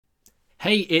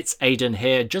Hey, it's Aidan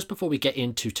here. Just before we get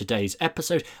into today's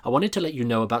episode, I wanted to let you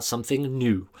know about something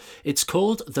new. It's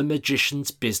called the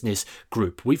Magician's Business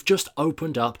Group. We've just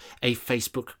opened up a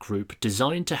Facebook group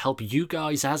designed to help you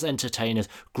guys as entertainers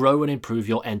grow and improve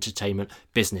your entertainment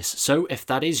business. So if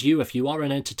that is you, if you are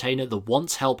an entertainer that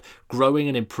wants help growing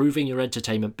and improving your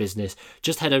entertainment business,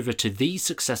 just head over to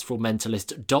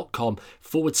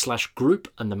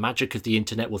thesuccessfulmentalist.com/group and the magic of the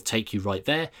internet will take you right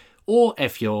there. Or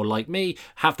if you're like me,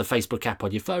 have the Facebook app on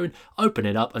your phone, open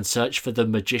it up and search for the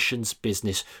Magician's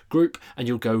Business Group and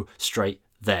you'll go straight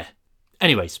there.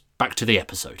 Anyways, back to the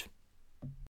episode.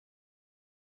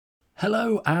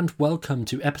 Hello and welcome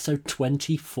to episode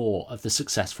 24 of the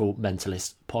Successful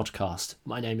Mentalist podcast.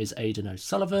 My name is Aidan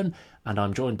O'Sullivan and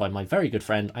I'm joined by my very good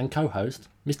friend and co-host,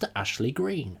 Mr. Ashley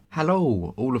Green.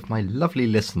 Hello, all of my lovely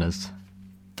listeners.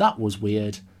 That was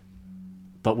weird,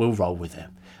 but we'll roll with it.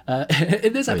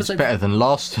 In this episode, it's better than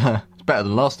last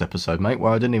episode, mate,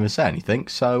 where I didn't even say anything.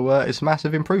 So it's a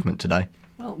massive improvement today.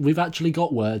 Well, we've actually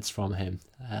got words from him.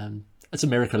 It's a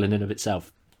miracle in and of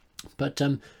itself. But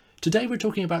today we're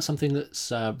talking about something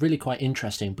that's really quite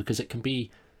interesting because it can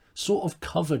be sort of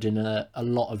covered in a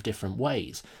lot of different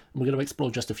ways. And we're going to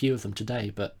explore just a few of them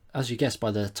today. But as you guessed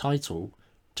by the title,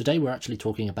 today we're actually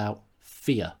talking about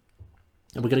fear.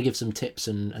 And we're going to give some tips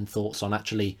and thoughts on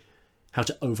actually how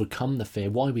to overcome the fear,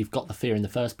 why we've got the fear in the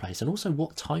first place, and also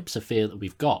what types of fear that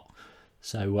we've got.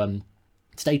 So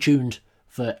stay tuned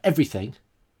for everything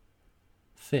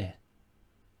fear.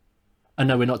 And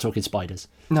no, we're not talking spiders.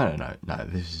 No.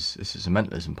 This is a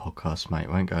mentalism podcast,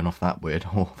 mate. We ain't going off that weird.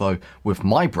 Although with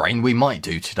my brain, we might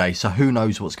do today. So who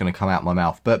knows what's going to come out my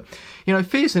mouth? But you know,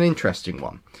 fear's an interesting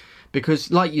one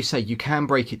because, like you say, you can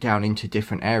break it down into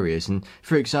different areas. And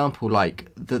for example,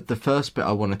 like the first bit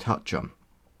I want to touch on.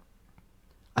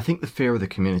 I think the fear of the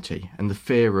community and the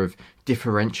fear of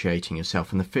differentiating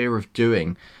yourself and the fear of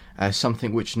doing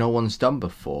something which no one's done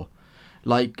before.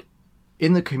 Like,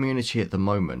 in the community at the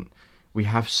moment, we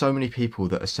have so many people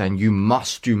that are saying, you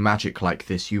must do magic like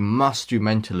this, you must do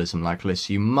mentalism like this,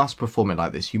 you must perform it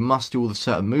like this, you must do all the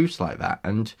certain moves like that.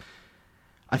 And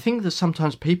I think that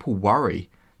sometimes people worry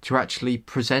to actually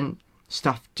present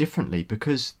stuff differently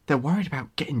because they're worried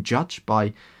about getting judged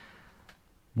by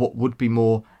what would be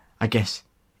more, I guess,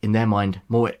 in their mind,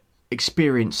 more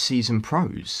experienced seasoned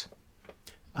pros.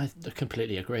 I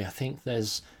completely agree. I think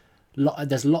there's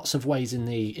lots of ways in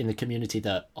the community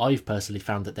that I've personally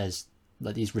found that there's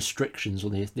like these restrictions or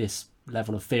this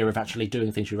level of fear of actually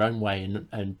doing things your own way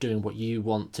and doing what you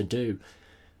want to do.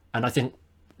 And I think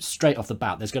straight off the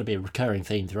bat, there's going to be a recurring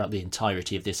theme throughout the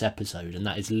entirety of this episode, and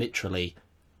that is literally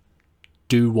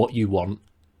do what you want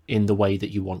in the way that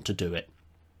you want to do it.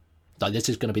 Like, this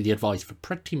is going to be the advice for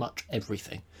pretty much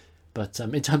everything. But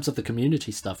in terms of the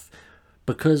community stuff,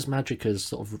 because magic has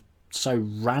sort of so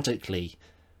radically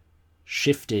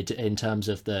shifted in terms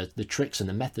of the tricks and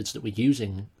the methods that we're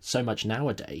using so much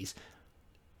nowadays,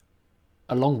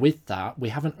 along with that, we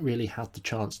haven't really had the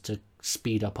chance to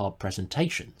speed up our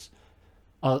presentations.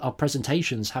 Our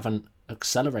presentations haven't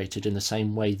accelerated in the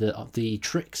same way that the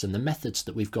tricks and the methods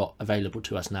that we've got available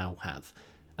to us now have.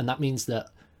 And that means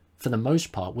that for the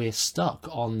most part, we're stuck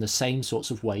on the same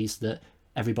sorts of ways that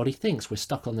everybody thinks. We're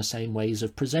stuck on the same ways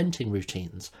of presenting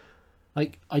routines.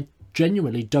 Like, I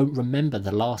genuinely don't remember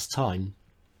the last time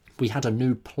we had a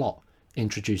new plot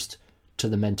introduced to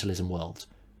the mentalism world.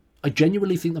 I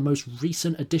genuinely think the most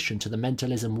recent addition to the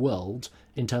mentalism world,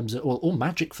 in terms of, or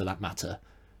magic for that matter,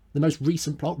 the most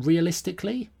recent plot,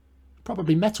 realistically,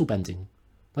 probably metal bending,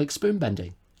 like spoon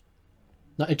bending.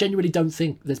 Like, I genuinely don't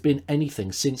think there's been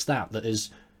anything since that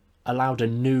has allowed a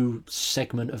new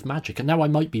segment of magic. And now I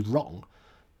might be wrong.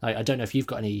 I don't know if you've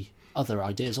got any other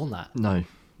ideas on that. No.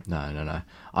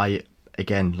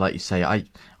 Again, like you say, I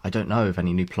don't know of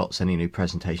any new plots, any new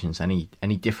presentations, any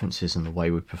differences in the way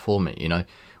we perform it. You know,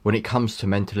 when it comes to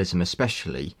mentalism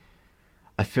especially,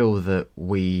 I feel that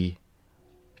we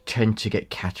tend to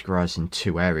get categorized in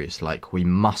two areas. Like, we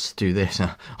must do this.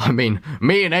 I mean,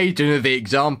 me and Aidan are the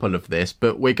example of this,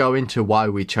 but we go into why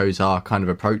we chose our kind of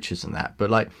approaches and that. But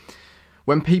like,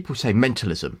 when people say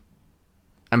mentalism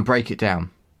and break it down,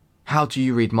 how do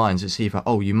you read minds? It's either,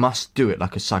 oh, you must do it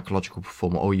like a psychological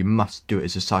performer, or you must do it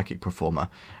as a psychic performer,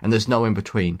 and there's no in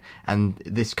between. And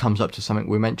this comes up to something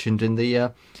we mentioned in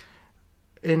the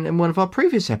in one of our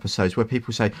previous episodes, where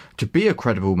people say, to be a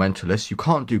credible mentalist, you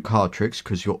can't do card tricks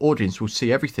because your audience will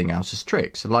see everything else as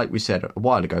tricks. And like we said a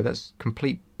while ago, that's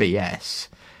complete BS.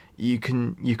 You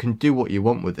can do what you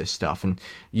want with this stuff, and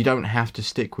you don't have to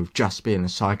stick with just being a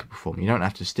psychic performer. You don't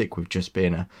have to stick with just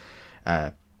being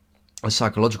a a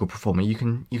psychological performer, you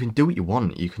can do what you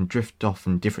want. You can drift off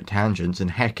in different tangents,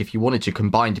 and heck, if you wanted to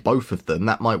combine both of them,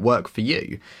 that might work for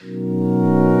you.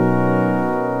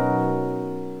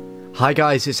 Hi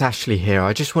guys, it's Ashley here.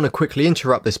 I just want to quickly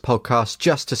interrupt this podcast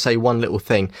just to say one little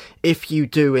thing. If you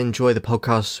do enjoy the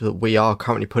podcast that we are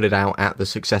currently putting out at The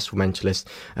Successful Mentalist,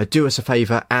 do us a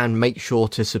favour and make sure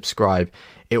to subscribe.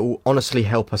 It will honestly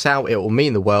help us out. It will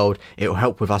mean the world. It will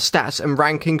help with our stats and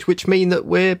rankings, which mean that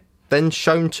we're then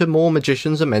shown to more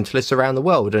magicians and mentalists around the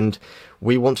world, and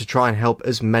we want to try and help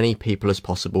as many people as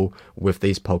possible with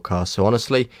these podcasts. So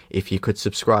honestly, if you could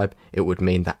subscribe, it would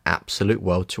mean the absolute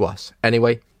world to us.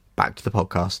 Anyway, back to the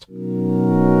podcast.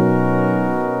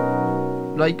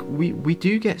 Like, we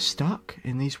do get stuck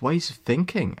in these ways of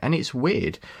thinking, and it's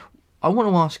weird. I want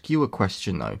to ask you a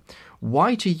question though.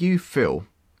 Why do you feel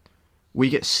we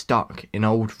get stuck in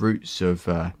old roots of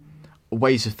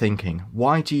ways of thinking?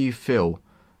 Why do you feel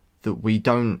that we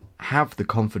don't have the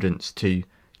confidence to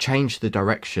change the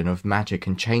direction of magic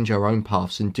and change our own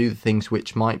paths and do the things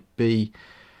which might be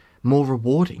more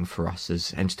rewarding for us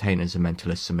as entertainers and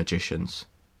mentalists and magicians?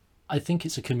 I think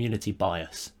it's a community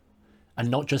bias, and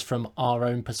not just from our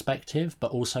own perspective, but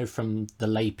also from the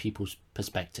lay people's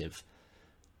perspective.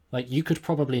 Like, you could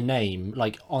probably name,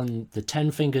 like, on the 10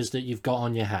 fingers that you've got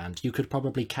on your hand, you could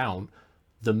probably count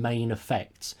the main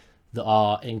effects that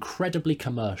are incredibly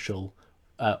commercial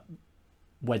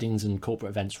weddings and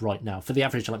corporate events right now for the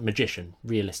average like magician,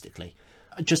 realistically.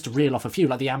 Just to reel off a few,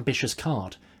 like the ambitious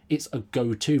card, it's a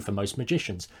go-to for most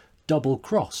magicians. Double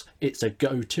cross, it's a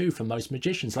go-to for most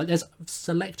magicians. Like, there's a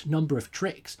select number of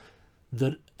tricks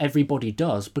that everybody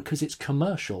does because it's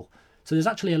commercial. So there's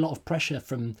actually a lot of pressure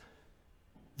from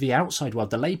the outside world,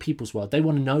 the lay people's world. They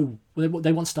want to know,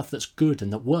 they want stuff that's good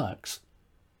and that works.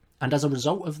 And as a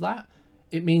result of that,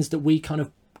 it means that we kind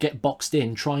of get boxed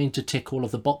in trying to tick all of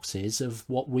the boxes of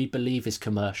what we believe is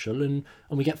commercial, and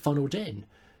we get funneled in.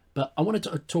 But I wanted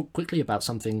to talk quickly about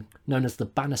something known as the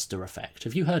Bannister effect.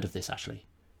 Have you heard of this, Ashley?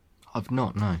 I've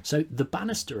not, no. So the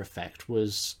Bannister effect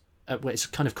was, it's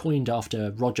kind of coined after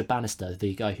Roger Bannister,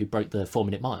 the guy who broke the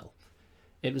 4-minute mile.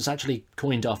 It was actually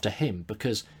coined after him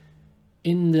because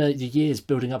in the years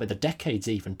building up, in the decades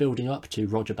even, building up to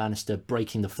Roger Bannister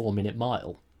breaking the 4-minute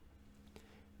mile,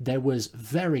 there was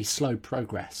very slow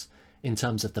progress in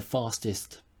terms of the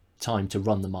fastest time to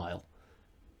run the mile.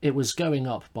 It was going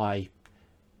up by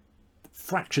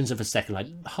fractions of a second, like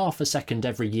half a second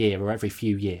every year or every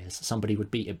few years. Somebody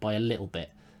would beat it by a little bit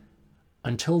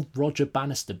until Roger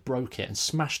Bannister broke it and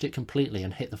smashed it completely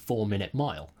and hit the 4-minute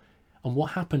mile. And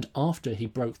what happened after he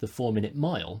broke the 4-minute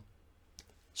mile,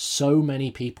 so many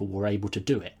people were able to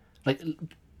do it. Like,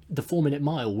 the 4-minute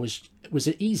mile was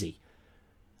easy.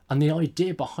 And the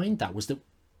idea behind that was that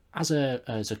as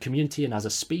a community and as a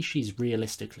species,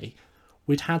 realistically,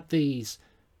 we'd had these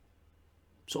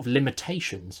sort of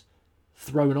limitations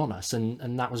thrown on us,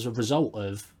 and that was a result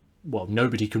of, well,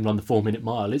 nobody can run the 4-minute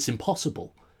mile, it's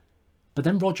impossible. But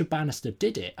then Roger Bannister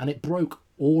did it, and it broke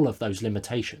all of those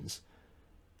limitations.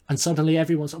 And suddenly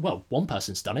everyone's like, well, one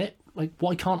person's done it, like,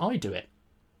 why can't I do it?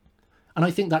 And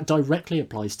I think that directly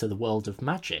applies to the world of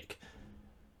magic,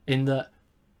 in that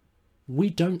we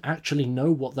don't actually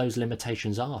know what those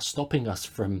limitations are, stopping us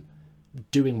from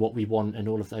doing what we want and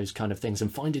all of those kind of things,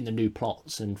 and finding the new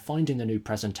plots and finding the new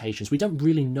presentations. We don't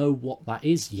really know what that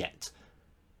is yet.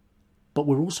 But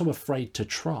we're also afraid to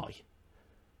try.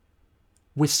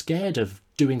 We're scared of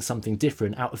doing something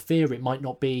different out of fear it might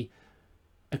not be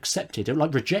accepted.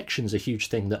 Like, rejection's a huge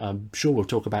thing that I'm sure we'll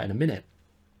talk about in a minute.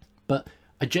 But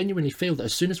I genuinely feel that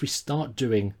as soon as we start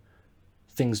doing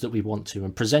things that we want to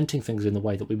and presenting things in the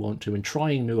way that we want to and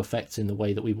trying new effects in the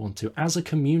way that we want to, as a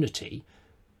community,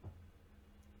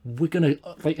 we're going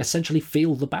to essentially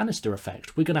feel the Bannister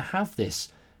effect. We're going to have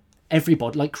this,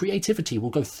 everybody, like, creativity will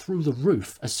go through the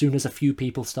roof as soon as a few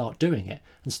people start doing it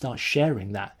and start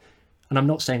sharing that. And I'm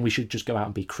not saying we should just go out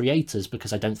and be creators,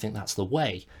 because I don't think that's the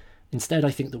way. Instead,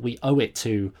 I think that we owe it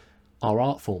to our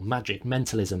art form, magic,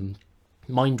 mentalism,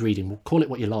 mind reading, we'll call it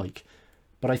what you like.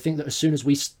 But I think that as soon as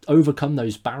we overcome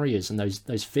those barriers and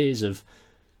those fears of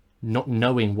not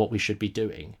knowing what we should be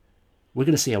doing, we're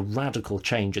going to see a radical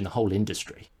change in the whole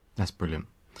industry. That's brilliant.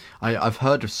 I've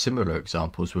heard of similar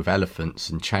examples with elephants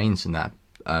and chains and that,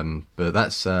 but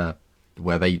that's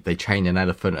where they chain an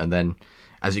elephant, and then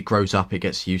as it grows up, it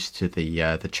gets used to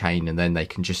the chain, and then they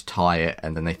can just tie it,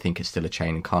 and then they think it's still a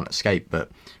chain and can't escape.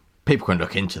 But people can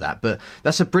look into that. But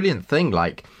that's a brilliant thing.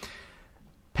 Like,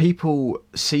 people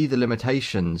see the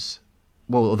limitations,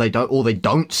 well, or they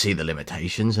don't see the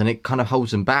limitations, and it kind of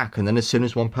holds them back. And then as soon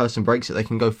as one person breaks it, they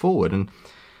can go forward. And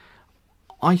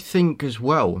I think as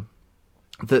well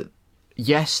that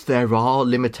yes, there are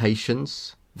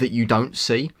limitations that you don't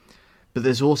see, but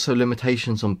there's also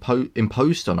limitations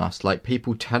imposed on us, like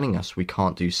people telling us we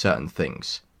can't do certain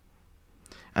things.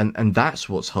 And that's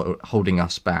what's holding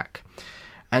us back.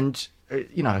 And,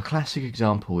 a classic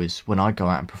example is when I go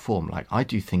out and perform, like I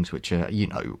do things which are,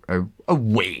 are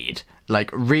weird, like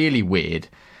really weird.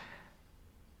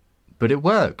 But it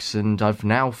works. And I've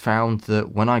now found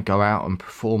that when I go out and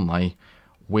perform my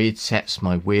weird sets,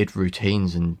 my weird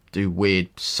routines, and do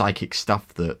weird psychic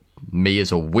stuff that me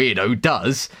as a weirdo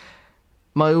does,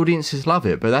 my audiences love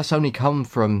it. But that's only come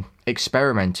from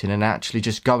experimenting and actually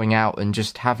just going out and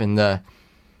just having the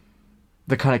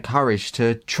kind of courage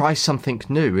to try something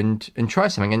new and try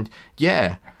something. And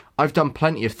yeah, I've done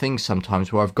plenty of things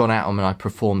sometimes where I've gone out and I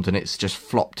performed and it's just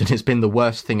flopped and it's been the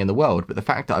worst thing in the world. But the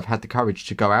fact that I've had the courage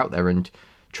to go out there and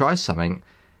try something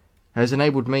has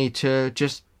enabled me to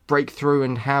just break through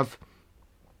and have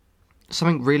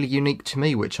something really unique to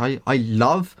me, which I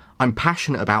love, I'm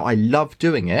passionate about, I love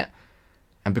doing it.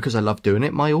 And because I love doing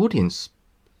it, my audience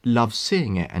loves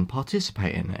seeing it and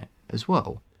participating in it as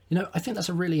well. I think that's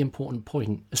a really important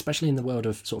point, especially in the world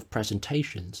of sort of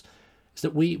presentations, is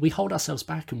that we hold ourselves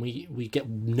back and we get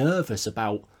nervous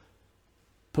about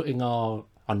putting our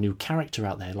new character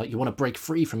out there. Like, you want to break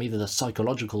free from either the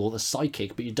psychological or the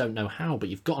psychic, but you don't know how, but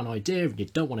you've got an idea and you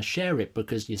don't want to share it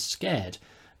because you're scared.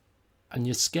 And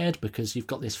you're scared because you've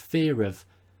got this fear of,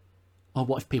 oh,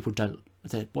 what if people don't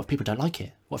like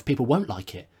it? What if people won't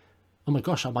like it? Oh my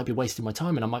gosh, I might be wasting my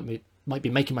time and I might be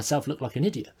making myself look like an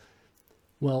idiot.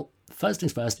 Well, first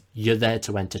things first, you're there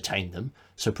to entertain them.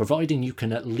 So providing you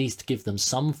can at least give them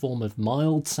some form of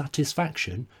mild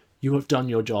satisfaction, you have done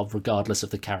your job regardless of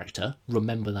the character.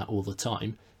 Remember that all the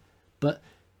time. But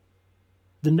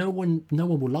no one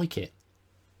will like it.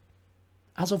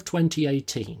 As of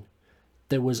 2018,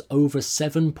 there was over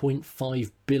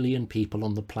 7.5 billion people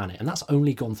on the planet, and that's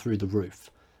only gone through the roof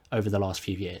over the last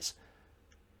few years.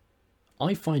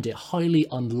 I find it highly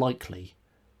unlikely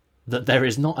that there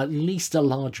is not at least a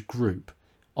large group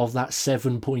of that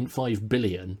 7.5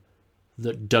 billion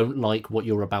that don't like what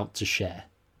you're about to share.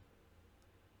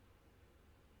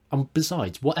 And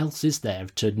besides, what else is there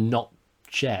to not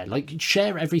share? Like,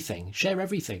 share everything.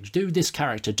 Do this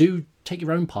character. Take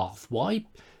your own path. Why?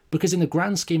 Because in the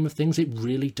grand scheme of things, it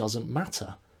really doesn't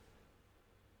matter.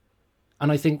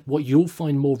 And I think what you'll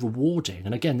find more rewarding,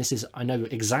 and again, I know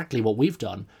exactly what we've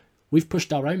done. We've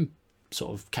pushed our own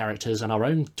sort of characters and our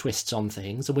own twists on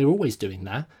things, and we're always doing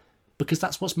that because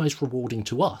that's what's most rewarding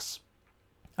to us.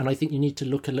 And I think you need to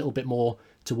look a little bit more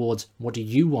towards what do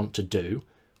you want to do,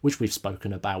 which we've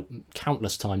spoken about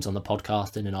countless times on the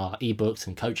podcast and in our ebooks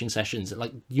and coaching sessions.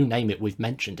 Like, you name it, we've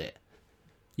mentioned it.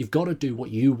 You've got to do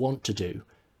what you want to do,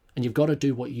 and you've got to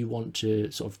do what you want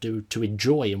to sort of do to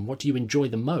enjoy. And what do you enjoy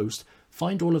the most?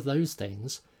 Find all of those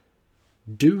things,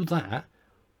 do that,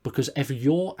 because if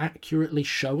you're accurately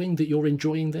showing that you're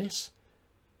enjoying this,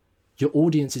 your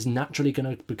audience is naturally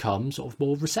going to become sort of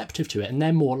more receptive to it, and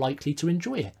they're more likely to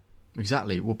enjoy it.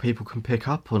 Exactly. Well, people can pick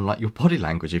up on, like, your body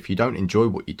language. If you don't enjoy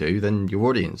what you do, then your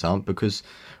audience aren't, because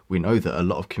we know that a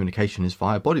lot of communication is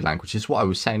via body language. It's what I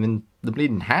was saying in the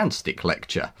Bleeding Hand Stick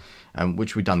lecture,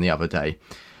 which we done the other day.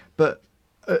 But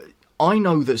I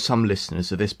know that some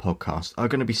listeners of this podcast are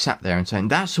going to be sat there and saying,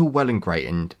 that's all well and great,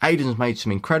 and Aidan's made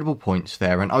some incredible points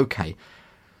there, and okay,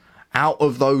 out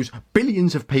of those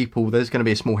billions of people, there's going to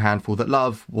be a small handful that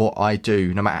love what I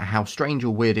do, no matter how strange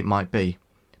or weird it might be.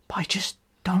 But I just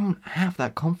don't have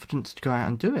that confidence to go out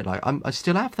and do it. Like, I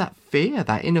still have that fear,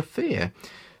 that inner fear.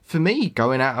 For me,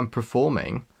 going out and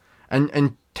performing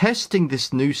and testing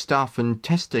this new stuff and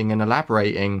testing and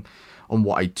elaborating on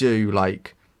what I do,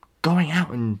 like going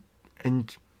out and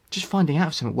just finding out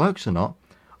if something works or not,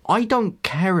 I don't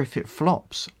care if it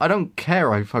flops. I don't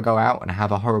care if I go out and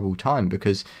have a horrible time,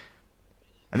 because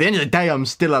at the end of the day, I'm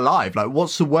still alive. Like,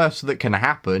 what's the worst that can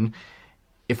happen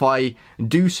if I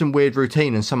do some weird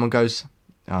routine and someone goes,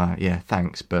 yeah,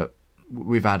 thanks, but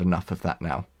we've had enough of that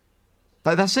now.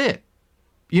 Like, that's it.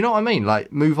 You know what I mean?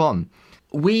 Like, move on.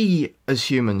 We, as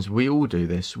humans, we all do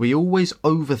this. We always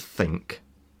overthink.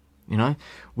 You know,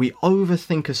 we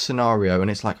overthink a scenario,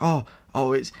 and it's like,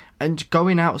 and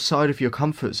going outside of your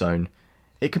comfort zone,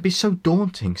 it could be so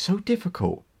daunting, so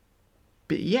difficult.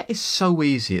 But yet it's so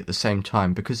easy at the same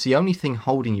time, because the only thing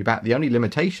holding you back, the only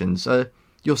limitations are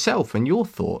yourself and your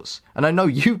thoughts. And I know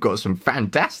you've got some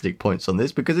fantastic points on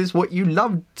this, because it's what you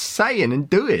love saying and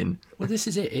doing. Well, this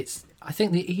is it. I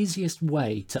think the easiest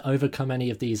way to overcome any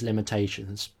of these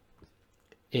limitations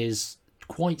is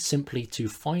quite simply to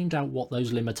find out what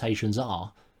those limitations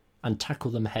are and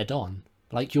tackle them head on.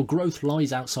 Like, your growth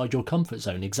lies outside your comfort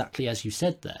zone, exactly as you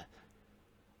said there.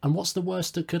 And what's the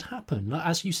worst that could happen? Like,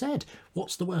 as you said,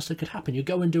 what's the worst that could happen? You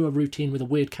go and do a routine with a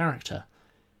weird character.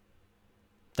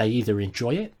 They either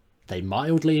enjoy it, they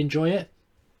mildly enjoy it,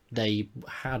 they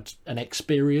had an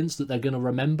experience that they're going to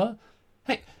remember.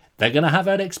 Heck, they're going to have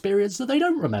an experience that they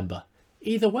don't remember.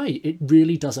 Either way, it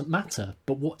really doesn't matter.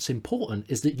 But what's important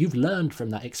is that you've learned from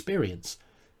that experience.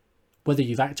 Whether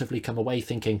you've actively come away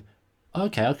thinking,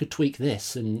 okay, I could tweak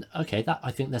this, and okay, that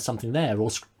I think there's something there, or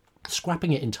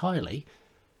scrapping it entirely.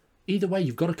 Either way,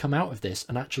 you've got to come out of this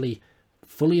and actually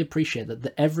fully appreciate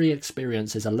that every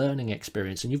experience is a learning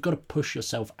experience, and you've got to push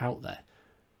yourself out there.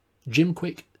 Jim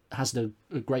Quick has a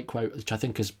great quote, which I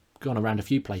think has gone around a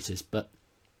few places, but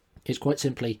it's quite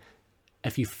simply,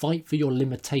 if you fight for your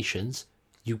limitations,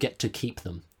 you get to keep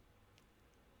them.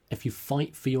 If you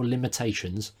fight for your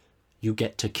limitations, you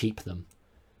get to keep them.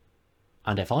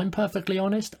 And if I'm perfectly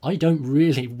honest, I don't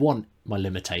really want my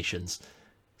limitations.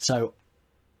 So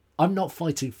I'm not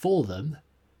fighting for them,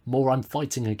 more I'm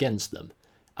fighting against them.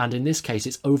 And in this case,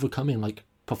 it's overcoming like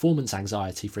performance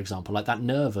anxiety, for example, like that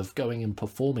nerve of going and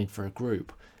performing for a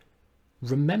group.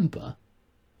 Remember,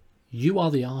 you are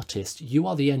the artist, you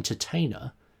are the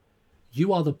entertainer,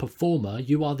 you are the performer,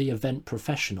 you are the event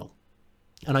professional.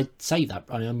 And I say that,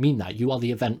 I mean that, you are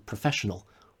the event professional.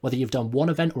 Whether you've done one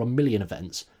event or a million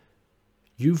events,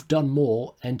 you've done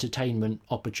more entertainment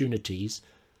opportunities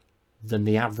than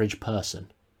the average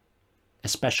person,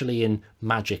 especially in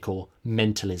magic or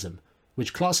mentalism,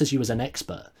 which classes you as an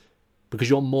expert because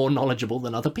you're more knowledgeable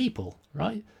than other people,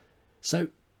 right? So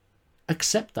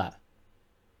accept that.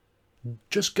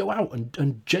 Just go out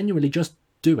and genuinely just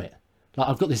do it. Like,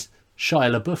 I've got this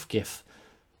Shia LaBeouf gif.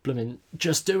 Blooming,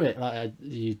 just do it. Like,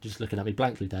 you're just looking at me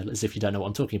blankly there as if you don't know what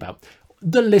I'm talking about.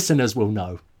 The listeners will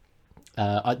know.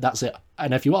 That's it.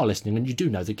 And if you are listening and you do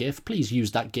know the GIF, please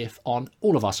use that GIF on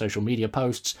all of our social media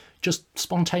posts. Just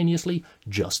spontaneously,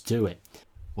 just do it.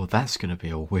 Well, that's going to be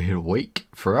a weird week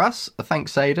for us.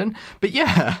 Thanks, Aidan. But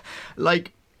yeah,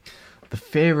 like, the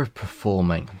fear of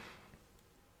performing.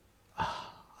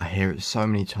 I hear it so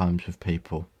many times with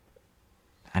people.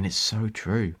 And it's so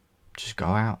true. Just go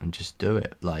out and just do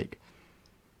it. Like,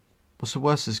 what's the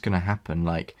worst that's going to happen?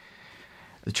 Like,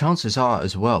 the chances are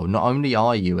as well, not only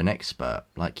are you an expert,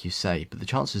 like you say, but the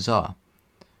chances are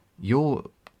you're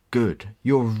good.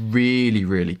 You're really,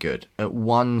 really good at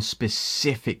one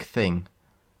specific thing.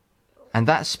 And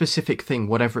that specific thing,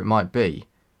 whatever it might be,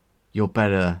 you're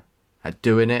better at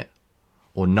doing it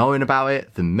or knowing about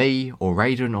it than me or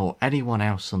Raiden or anyone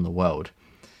else in the world.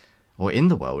 Or in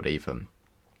the world even.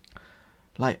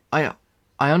 Like, I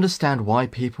understand why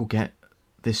people get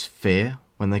this fear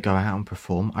when they go out and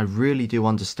perform. I really do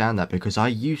understand that, because I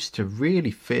used to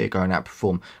really fear going out and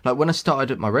perform. Like, when I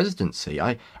started at my residency,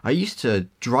 I used to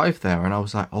drive there and I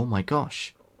was like, oh my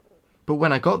gosh. But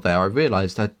when I got there, I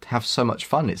realised I'd have so much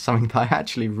fun. It's something that I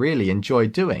actually really enjoy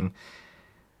doing.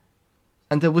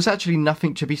 And there was actually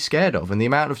nothing to be scared of. And the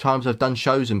amount of times I've done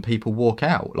shows and people walk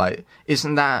out, like,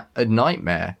 isn't that a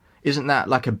nightmare? Isn't that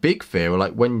like a big fear? Or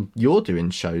like when you're doing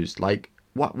shows, like,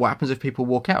 what happens if people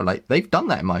walk out? Like, they've done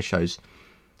that in my shows.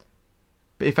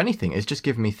 But if anything, it's just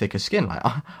given me thicker skin. Like,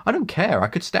 I don't care. I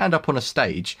could stand up on a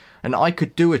stage and I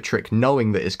could do a trick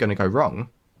knowing that it's going to go wrong.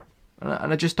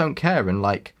 And I just don't care. And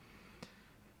like,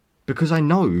 because I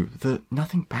know that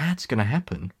nothing bad's going to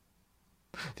happen.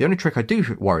 The only trick I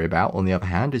do worry about, on the other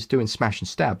hand, is doing smash and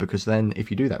stab, because then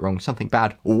if you do that wrong, something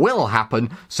bad will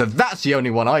happen. So that's the only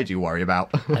one I do worry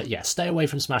about. Yeah, stay away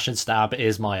from smash and stab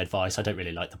is my advice. I don't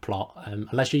really like the plot.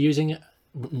 Unless you're using it.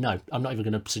 No, I'm not even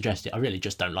going to suggest it. I really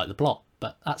just don't like the plot.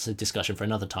 But that's a discussion for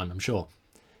another time, I'm sure.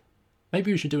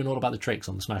 Maybe we should do an all about the tricks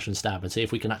on the smash and stab and see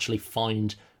if we can actually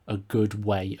find a good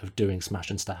way of doing smash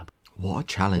and stab. What a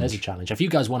challenge. There's a challenge. If you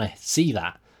guys want to see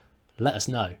that, let us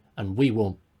know. And we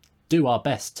will do our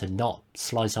best to not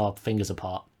slice our fingers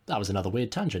apart. That was another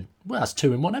weird tangent. Well, that's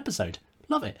 2 in 1 episode.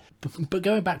 Love it. But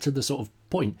going back to the sort of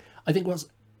point, I think what's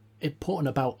important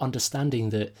about understanding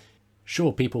that,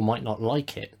 sure, people might not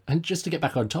like it. And just to get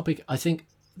back on topic, I think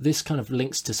this kind of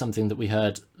links to something that we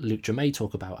heard Luke Germain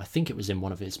talk about. I think it was in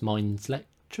one of his Minds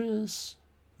lectures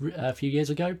a few years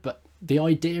ago. But the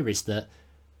idea is that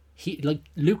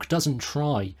Luke doesn't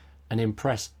try and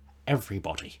impress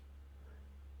everybody.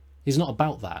 He's not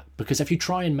about that, because if you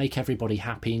try and make everybody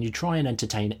happy and you try and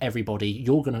entertain everybody,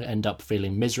 you're going to end up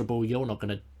feeling miserable. You're not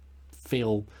going to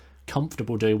feel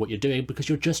comfortable doing what you're doing because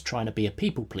you're just trying to be a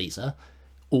people pleaser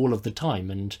all of the time.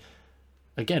 And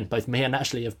again, both me and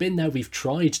Ashley have been there. We've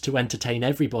tried to entertain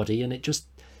everybody and it just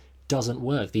doesn't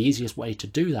work. The easiest way to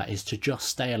do that is to just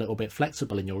stay a little bit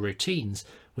flexible in your routines,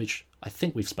 which I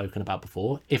think we've spoken about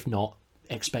before. If not,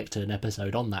 expect an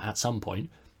episode on that at some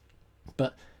point.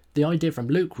 But the idea from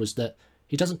Luke was that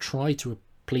he doesn't try to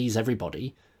please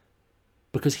everybody,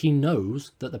 because he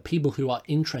knows that the people who are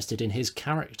interested in his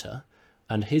character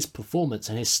and his performance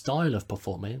and his style of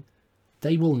performing,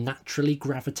 they will naturally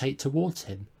gravitate towards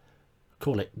him.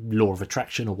 Call it law of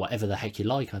attraction or whatever the heck you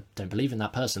like. I don't believe in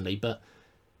that personally, but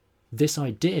this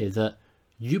idea that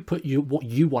you put what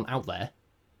you want out there,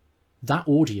 that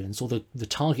audience or the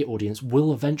target audience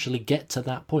will eventually get to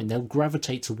that point. They'll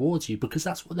gravitate towards you because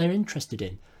that's what they're interested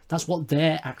in. That's what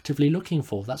they're actively looking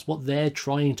for. That's what they're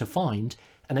trying to find.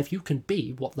 And if you can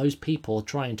be what those people are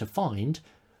trying to find,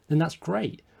 then that's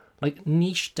great. Like,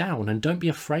 niche down and don't be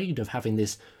afraid of having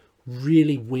this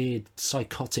really weird,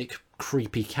 psychotic,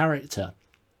 creepy character.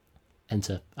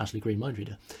 Enter Ashley Green, mind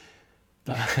reader.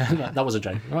 That was a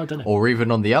joke. I don't know. Or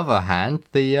even on the other hand,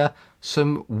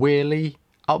 some weirdly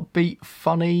upbeat,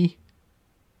 funny,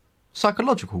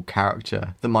 psychological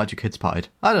character that might do kids parted.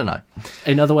 I don't know.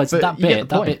 In other words, that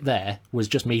bit there was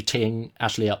just me teeing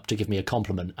Ashley up to give me a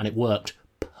compliment, and it worked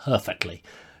perfectly.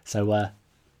 So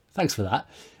thanks for that.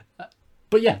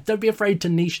 But yeah, don't be afraid to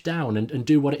niche down and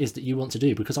do what it is that you want to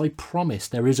do, because I promise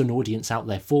there is an audience out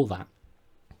there for that.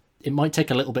 It might take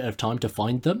a little bit of time to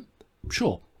find them.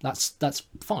 Sure, that's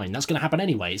fine. That's going to happen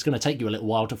anyway. It's going to take you a little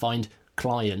while to find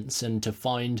clients and to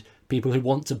find people who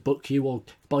want to book you or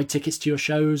buy tickets to your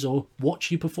shows or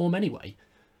watch you perform anyway.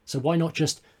 So why not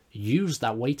just use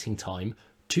that waiting time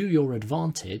to your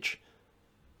advantage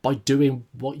by doing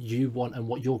what you want and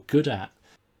what you're good at,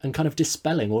 and kind of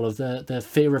dispelling all of the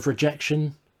fear of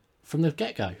rejection from the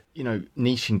get-go. You know,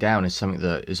 niching down is something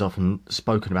that is often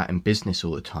spoken about in business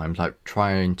all the time. Like,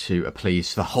 trying to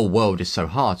please the whole world is so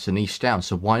hard to niche down.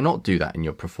 So why not do that in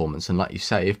your performance? And like you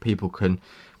say, if people can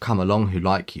come along who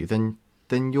like you, then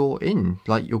you're in.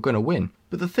 Like, you're going to win.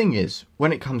 But the thing is,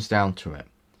 when it comes down to it,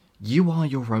 you are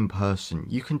your own person.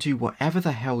 You can do whatever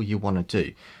the hell you want to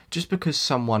do. Just because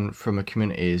someone from a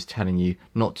community is telling you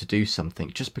not to do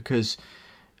something, just because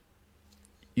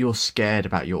you're scared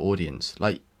about your audience,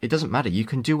 like, it doesn't matter. You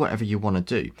can do whatever you want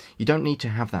to do. You don't need to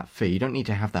have that fear. You don't need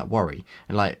to have that worry.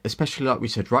 And like, especially like we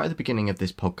said right at the beginning of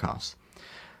this podcast,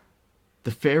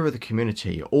 the fear of the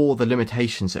community or the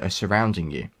limitations that are surrounding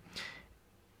you.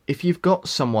 If you've got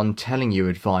someone telling you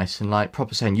advice and like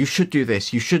proper saying, you should do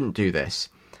this, you shouldn't do this,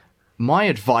 my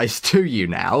advice to you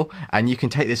now, and you can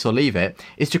take this or leave it,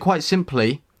 is to quite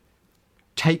simply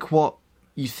take what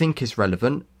you think is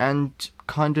relevant and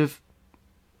kind of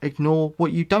ignore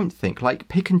what you don't think. Like,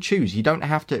 pick and choose. You don't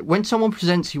have to. When someone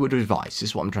presents you with advice, this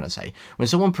is what I'm trying to say. When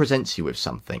someone presents you with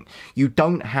something, you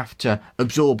don't have to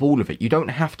absorb all of it. You don't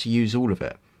have to use all of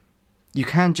it. You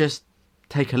can just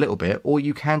take a little bit, or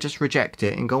you can just reject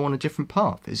it and go on a different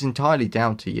path. It's entirely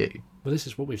down to you. Well, this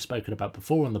is what we've spoken about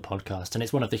before on the podcast, and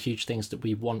it's one of the huge things that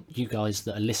we want you guys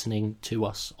that are listening to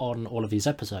us on all of these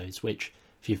episodes, which,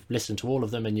 if you've listened to all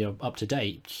of them and you're up to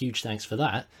date, huge thanks for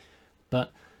that.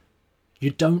 But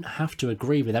you don't have to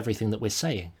agree with everything that we're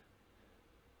saying.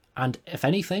 And if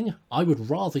anything, I would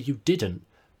rather you didn't,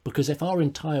 because if our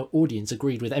entire audience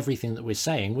agreed with everything that we're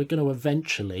saying, we're going to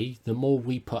eventually, the more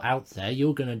we put out there,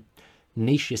 you're going to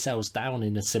niche yourselves down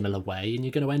in a similar way, and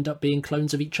you're going to end up being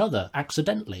clones of each other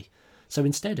accidentally. So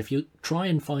instead, if you try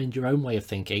and find your own way of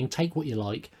thinking, take what you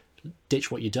like, ditch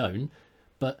what you don't,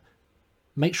 but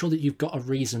make sure that you've got a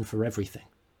reason for everything.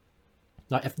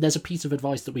 Like, if there's a piece of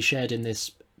advice that we shared in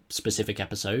this specific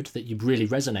episode that you really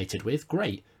resonated with,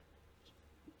 great.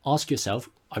 Ask yourself,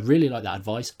 I really like that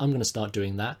advice, I'm going to start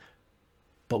doing that,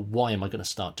 but why am I going to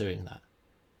start doing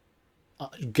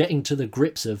that? Getting to the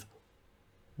grips of,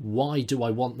 why do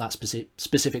I want that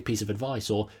specific piece of advice,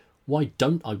 or why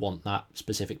don't I want that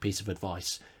specific piece of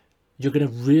advice? You're going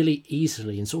to really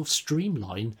easily and sort of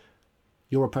streamline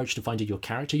your approach to finding your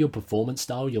character, your performance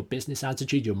style, your business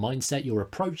attitude, your mindset, your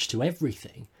approach to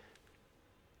everything.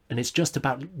 And it's just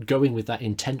about going with that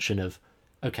intention of,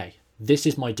 okay, this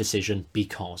is my decision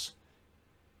because.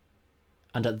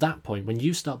 And at that point, when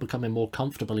you start becoming more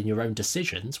comfortable in your own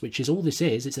decisions, which is all this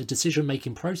is, it's a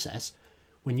decision-making process.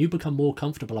 When you become more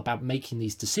comfortable about making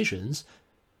these decisions,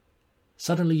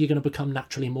 suddenly you're going to become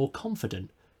naturally more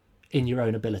confident in your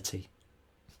own ability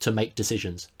to make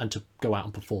decisions and to go out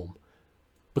and perform.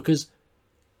 Because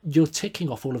you're ticking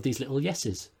off all of these little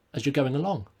yeses as you're going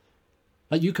along.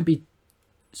 Like, you could be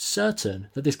certain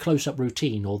that this close-up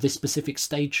routine or this specific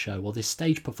stage show or this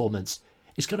stage performance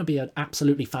is going to be an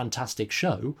absolutely fantastic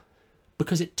show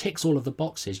because it ticks all of the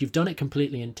boxes. You've done it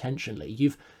completely intentionally.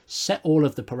 You've set all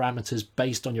of the parameters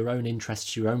based on your own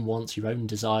interests, your own wants, your own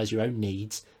desires, your own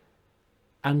needs,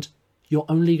 and you're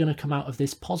only going to come out of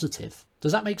this positive.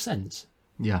 Does that make sense?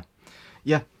 Yeah,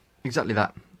 exactly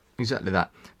that.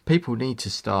 People need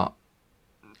to start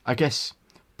I guess,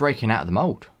 breaking out of the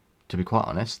mould, to be quite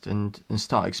honest, and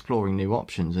start exploring new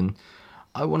options. And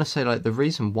I want to say, like, the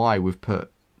reason why we've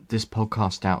put this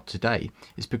podcast out today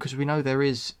is because we know there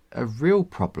is a real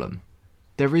problem.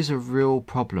 There is a real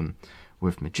problem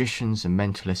with magicians and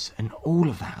mentalists and all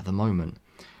of that at the moment.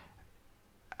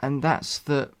 And that's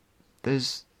that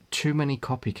there's too many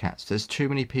copycats. There's too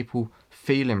many people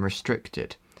feeling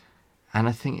restricted. And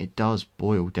I think it does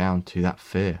boil down to that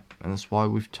fear. And that's why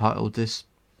we've titled this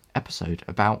episode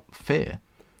about fear.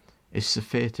 It's the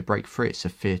fear to break free. It's a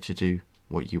fear to do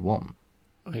what you want.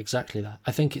 Exactly that.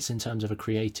 I think it's in terms of a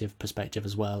creative perspective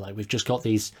as well. Like, we've just got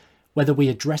these, whether we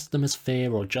address them as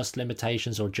fear or just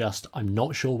limitations or just I'm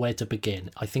not sure where to begin,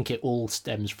 I think it all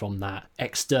stems from that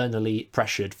externally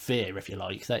pressured fear, if you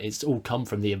like. That it's all come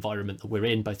from the environment that we're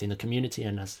in, both in the community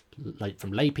and as like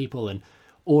from lay people and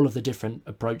all of the different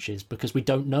approaches, because we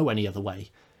don't know any other way.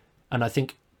 And I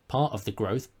think part of the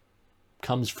growth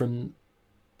comes from,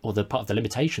 or the part of the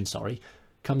limitation,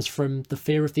 comes from the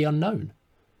fear of the unknown.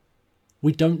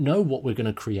 We don't know what we're going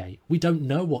to create. We don't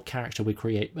know what character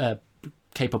we're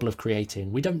capable of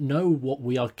creating. We don't know what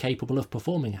we are capable of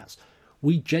performing as.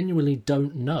 We genuinely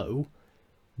don't know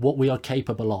what we are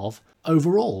capable of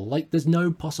overall. Like, there's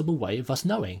no possible way of us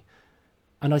knowing.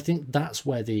 And I think that's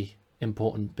where the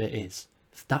important bit is.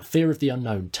 That fear of the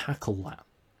unknown, tackle that.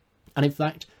 And in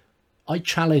fact, I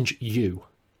challenge you,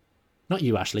 not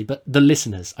you, Ashley, but the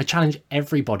listeners. I challenge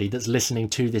everybody that's listening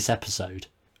to this episode.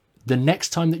 The next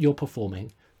time that you're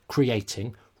performing,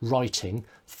 creating, writing,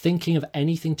 thinking of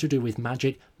anything to do with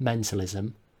magic,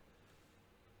 mentalism,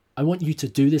 I want you to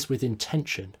do this with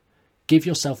intention. Give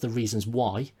yourself the reasons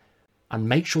why, and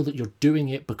make sure that you're doing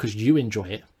it because you enjoy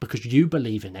it, because you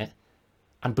believe in it,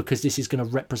 and because this is going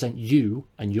to represent you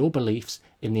and your beliefs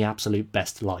in the absolute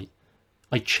best light.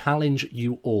 I challenge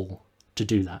you all to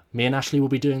do that. Me and Ashley will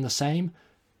be doing the same.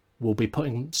 We'll be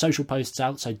putting social posts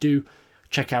out, so do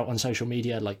check out on social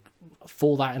media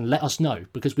for that and let us know,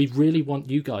 because we really want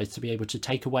you guys to be able to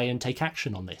take away and take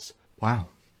action on this. Wow.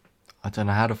 I don't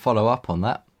know how to follow up on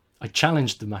that. I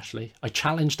challenged them, Ashley. I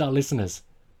challenged our listeners.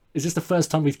 Is this the first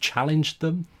time we've challenged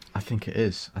them? I think it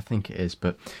is.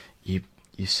 But you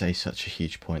say such a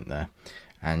huge point there.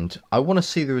 And I want to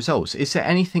see the results. Is there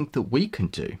anything that we can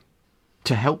do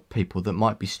to help people that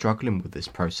might be struggling with this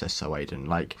process, so Aidan?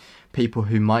 Like, people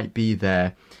who might be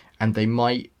there and they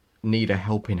might need a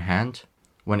helping hand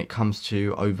when it comes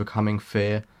to overcoming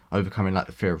fear, overcoming like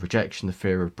the fear of rejection, the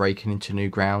fear of breaking into new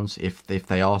grounds, if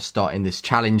they are starting this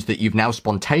challenge that you've now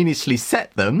spontaneously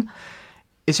set them.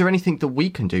 Is there anything that we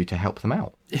can do to help them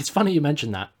out? It's funny you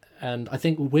mention that, and I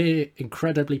think we're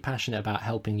incredibly passionate about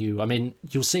helping you. I mean,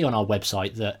 you'll see on our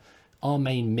website that our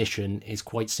main mission is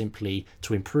quite simply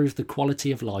to improve the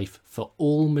quality of life for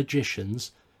all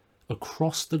magicians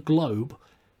across the globe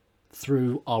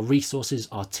through our resources,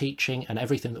 our teaching, and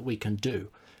everything that we can do.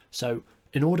 So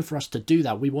in order for us to do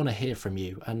that, we want to hear from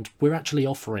you, and we're actually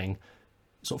offering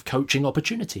sort of coaching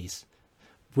opportunities.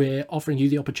 We're offering you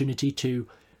the opportunity to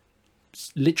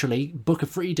literally book a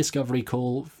free discovery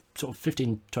call, sort of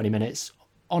 15-20 minutes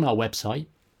on our website.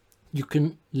 You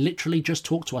can literally just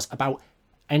talk to us about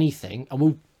anything, and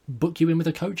we'll book you in with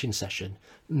a coaching session.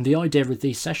 And the idea with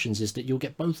these sessions is that you'll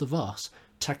get both of us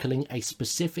tackling a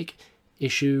specific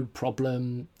issue,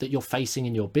 problem that you're facing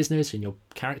in your business, in your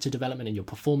character development, in your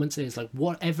performances, like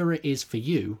whatever it is for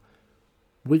you.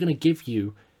 We're going to give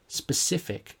you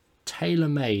specific,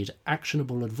 tailor-made,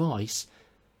 actionable advice,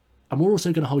 and we're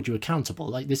also going to hold you accountable.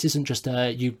 Like, this isn't just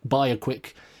you buy a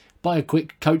quick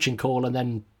coaching call and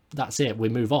then that's it, we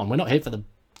move on. We're not here for the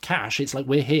cash. It's like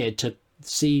we're here to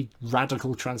see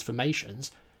radical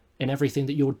transformations in everything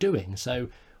that you're doing. So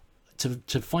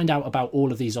to find out about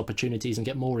all of these opportunities and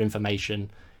get more information,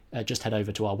 just head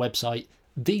over to our website,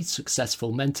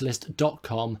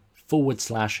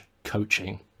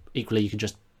 thesuccessfulmentalist.com/coaching. Equally, you can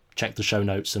just check the show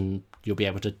notes and you'll be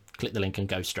able to click the link and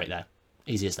go straight there.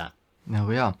 Easy as that. There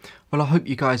we are. Well, I hope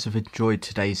you guys have enjoyed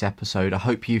today's episode. I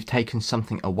hope you've taken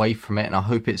something away from it, and I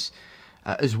hope it's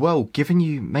as well given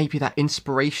you maybe that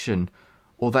inspiration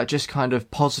or that just kind of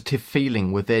positive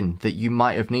feeling within that you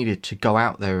might have needed to go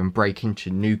out there and break into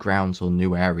new grounds or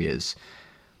new areas.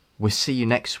 We'll see you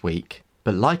next week.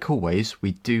 But like always,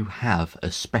 we do have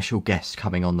a special guest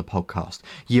coming on the podcast.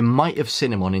 You might have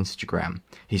seen him on Instagram.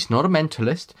 He's not a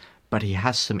mentalist, but he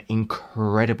has some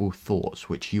incredible thoughts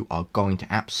which you are going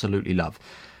to absolutely love.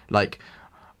 Like,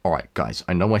 alright guys,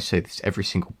 I know I say this every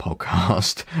single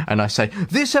podcast, and I say,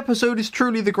 this episode is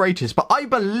truly the greatest, but I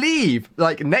believe,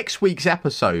 like, next week's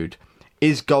episode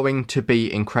is going to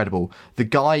be incredible. The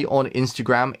guy on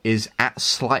Instagram is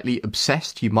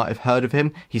 @slightlyobsessed. You might have heard of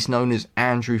him. He's known as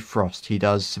Andrew Frost. He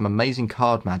does some amazing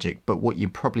card magic, but what you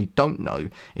probably don't know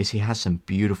is he has some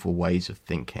beautiful ways of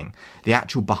thinking. The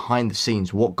actual behind the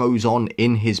scenes, what goes on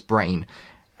in his brain.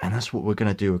 And that's what we're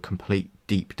going to do a complete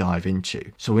deep dive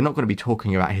into. So we're not going to be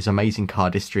talking about his amazing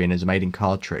card history and his amazing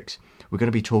card tricks. We're going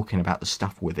to be talking about the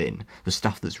stuff within, the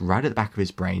stuff that's right at the back of his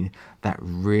brain, that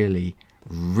really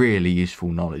useful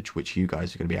knowledge which you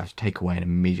guys are going to be able to take away and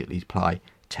immediately apply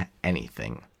to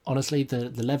anything. Honestly, the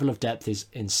level of depth is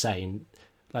insane.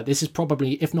 Like, this is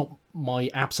probably, if not my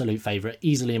absolute favourite,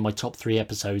 easily in my top 3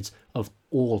 episodes of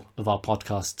all of our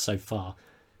podcasts so far.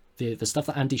 The stuff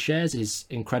that Andy shares is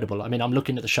incredible. I mean, I'm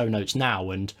looking at the show notes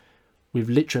now, and we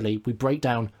break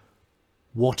down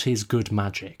what is good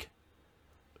magic.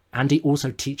 Andy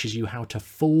also teaches you how to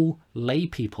fool lay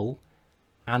people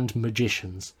and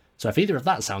magicians. So if either of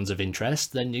that sounds of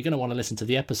interest, then you're going to want to listen to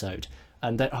the episode.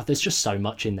 And there's just so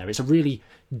much in there. It's a really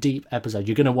deep episode.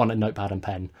 You're going to want a notepad and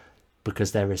pen,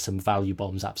 because there is some value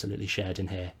bombs absolutely shared in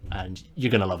here, and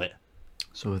you're going to love it.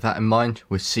 So with that in mind,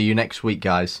 we'll see you next week,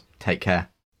 guys. Take care.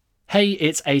 Hey,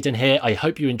 it's Aidan here. I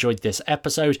hope you enjoyed this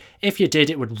episode. If you did,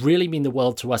 it would really mean the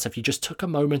world to us if you just took a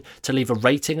moment to leave a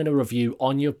rating and a review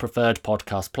on your preferred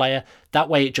podcast player. That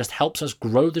way it just helps us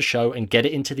grow the show and get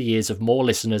it into the ears of more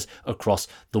listeners across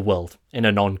the world in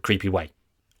a non-creepy way.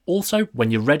 Also,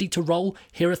 when you're ready to roll,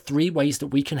 here are 3 ways that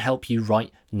we can help you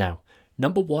right now.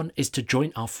 Number 1 is to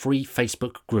join our free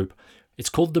Facebook group. It's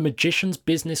called the Magician's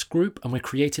Business Group, and we're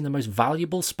creating the most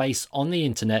valuable space on the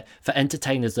internet for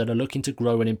entertainers that are looking to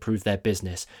grow and improve their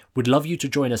business. We'd love you to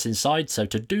join us inside, so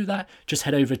to do that, just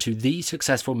head over to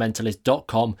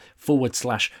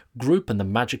thesuccessfulmentalist.com/group, and the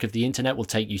magic of the internet will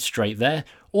take you straight there,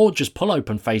 or just pull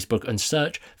open Facebook and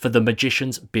search for the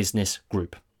Magician's Business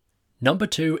Group. Number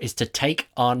 2 is to take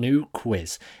our new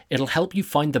quiz. It'll help you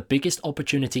find the biggest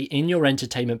opportunity in your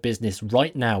entertainment business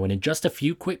right now, and in just a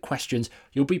few quick questions,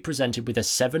 you'll be presented with a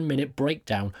 7-minute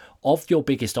breakdown of your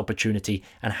biggest opportunity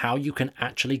and how you can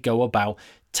actually go about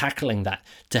tackling that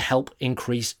to help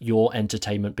increase your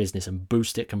entertainment business and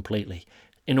boost it completely.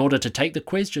 In order to take the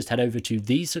quiz, just head over to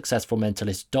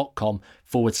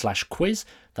thesuccessfulmentalist.com/quiz.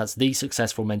 That's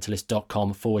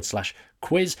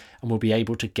thesuccessfulmentalist.com/quiz, and we'll be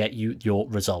able to get you your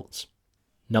results.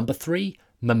 Number 3,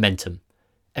 momentum.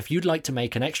 If you'd like to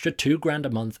make an extra $2,000 a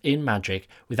month in magic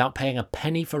without paying a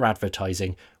penny for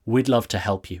advertising, we'd love to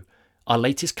help you. Our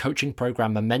latest coaching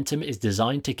program, Momentum, is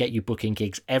designed to get you booking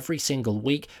gigs every single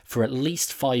week for at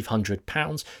least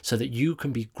 £500 so that you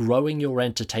can be growing your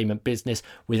entertainment business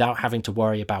without having to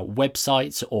worry about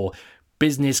websites or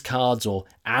business cards or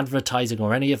advertising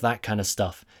or any of that kind of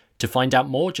stuff. To find out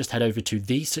more, just head over to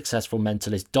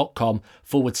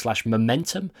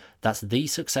thesuccessfulmentalist.com/momentum. That's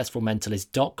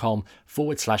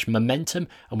thesuccessfulmentalist.com/momentum,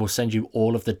 and we'll send you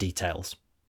all of the details.